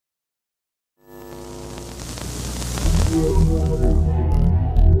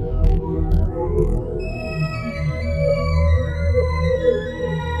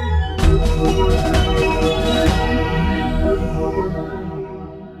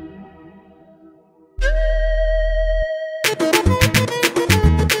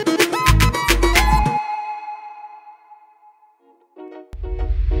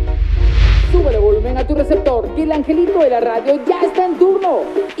Súbele volumen a tu receptor, que el angelito de la radio ya está en turno.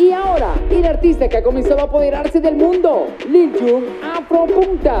 Y ahora, el artista que ha comenzado a apoderarse del mundo, Lil June Afro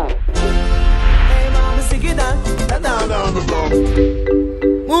Punta.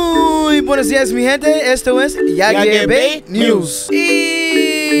 Muy buenos días, mi gente. Esto es YB News.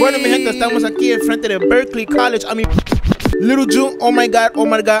 Y bueno, mi gente, estamos aquí en frente de Berkeley College. I mean, Lil June, oh my God,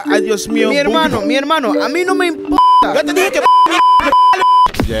 ay Dios mío. mi hermano, a mí no me importa. Yo te dije que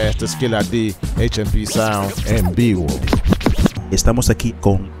Ya, esto es Killer D, HMP Sound en vivo. Estamos aquí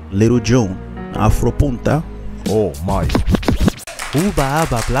con Lil June Afro Punta. Oh my. Uba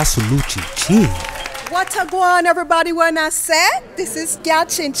aba blasu luchi chi. What a go on, everybody, when I said this is Gal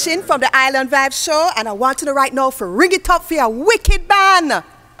Chin Chin from the Island Vibe Show, and I want you to right now for ring it up for your wicked band.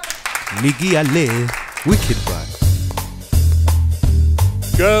 Nigi ale wicked band.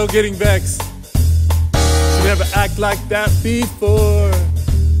 Girl getting vexed. She never act like that before.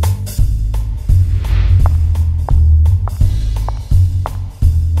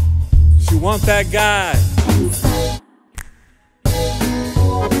 She want that guy.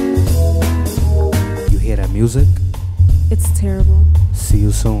 You hear that music? It's terrible. See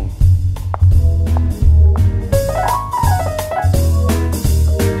you soon.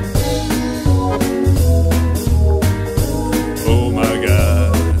 Oh my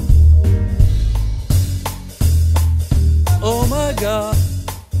God. Oh my God.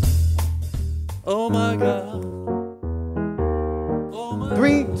 Oh my God.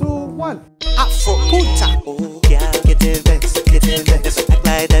 3, 2, 1. Afropunta. Oh, yeah, getting vexed. Never act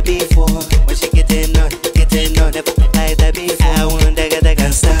like that before. When she getting on, never act like that before. I want that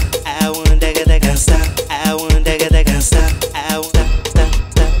can stop. I want that can stop. I want that can stop. I want stop.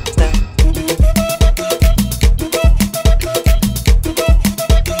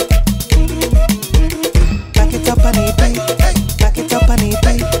 Back it up, honey, babe. Back it up, honey,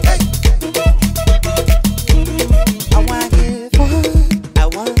 babe. I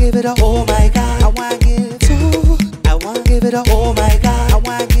want give it up. Oh my God. I want give 2. I want give it up. Oh my God. I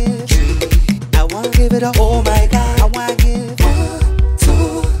want give 3. I want give it up. Oh my God. I want give 1, 2.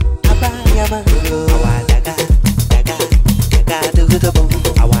 Abayama. I want daga do the boom.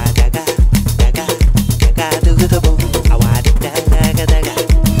 I want daga do the boom. I want daga.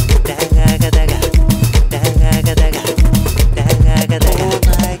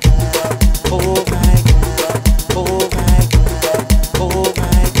 Oh my God. Oh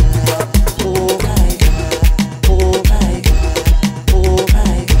my God. Oh my God. Oh my God. Oh my God. Oh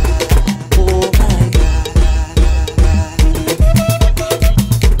my God. Oh my God.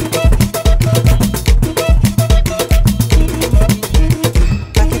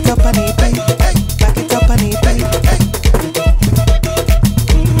 Back it up, honey, babe. Back it up, honey, babe.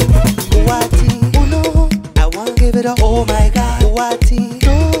 Uwati, uno. I want give it up. Oh my God. Uwati,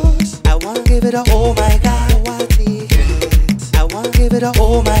 dos. I want give it up. Oh my God. Uwati, I want give it up.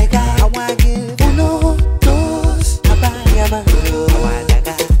 Oh my God. I want give 1, 2. Abayama. I want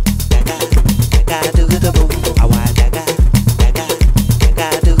daga do the boom. I want daga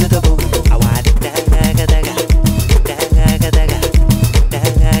do the boom. I want daga.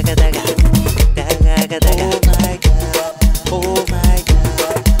 Oh my God. Oh my God.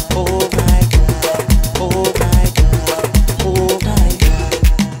 Oh my God. Oh my God.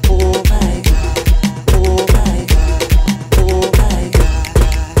 Oh my God. Oh my God. Oh my God.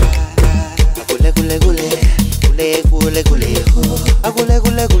 Gule gule gule gule gule ho. Gule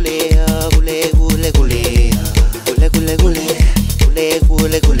gule gule gule gule gule. Gule gule gule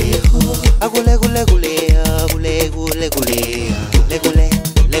gule gule ho. Gule gule gule gule gule gule. Gule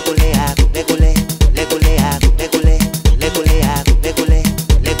gule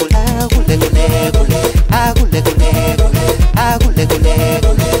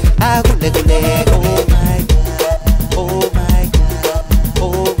oh my God,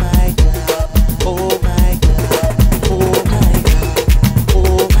 oh my God, oh my God, oh my God, oh my God,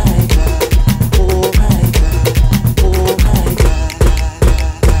 oh my God, oh my God, oh my God.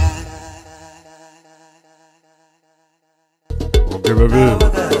 Ok bébé,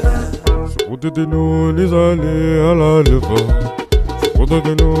 Soutez-nous les années à la lèvre.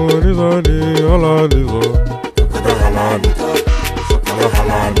 Soutez-nous les années à la lèvre.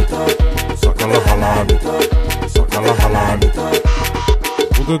 Sakala halani.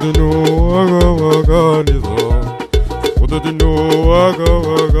 Soutez-nous à la lèvre.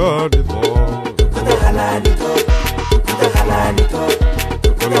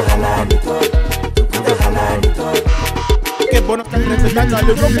 Qué bueno que están respetando a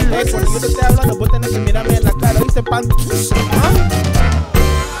Lil June. Cuando yo te estoy hablando, vos tenés que mirarme en la cara. ¿Viste, pan? ¿Ah?